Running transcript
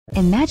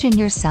Imagine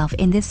yourself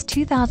in this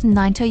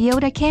 2009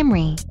 Toyota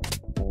Camry.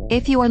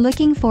 If you are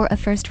looking for a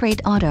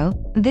first-rate auto,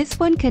 this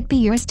one could be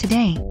yours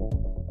today.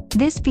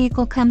 This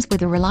vehicle comes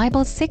with a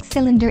reliable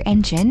 6-cylinder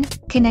engine,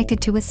 connected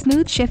to a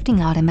smooth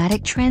shifting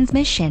automatic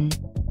transmission.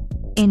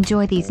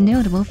 Enjoy these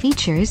notable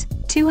features: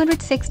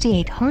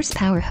 268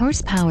 horsepower,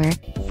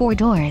 4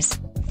 doors,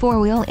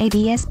 4-wheel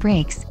ABS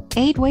brakes,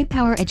 8-way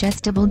power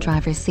adjustable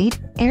driver's seat,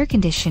 air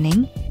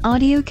conditioning,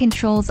 audio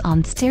controls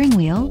on steering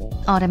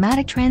wheel,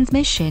 automatic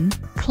transmission,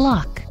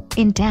 clock,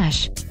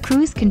 in-dash,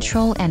 cruise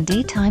control and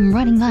daytime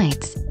running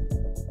lights.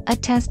 A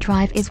test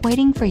drive is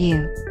waiting for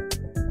you.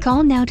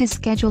 Call now to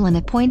schedule an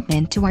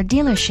appointment to our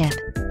dealership.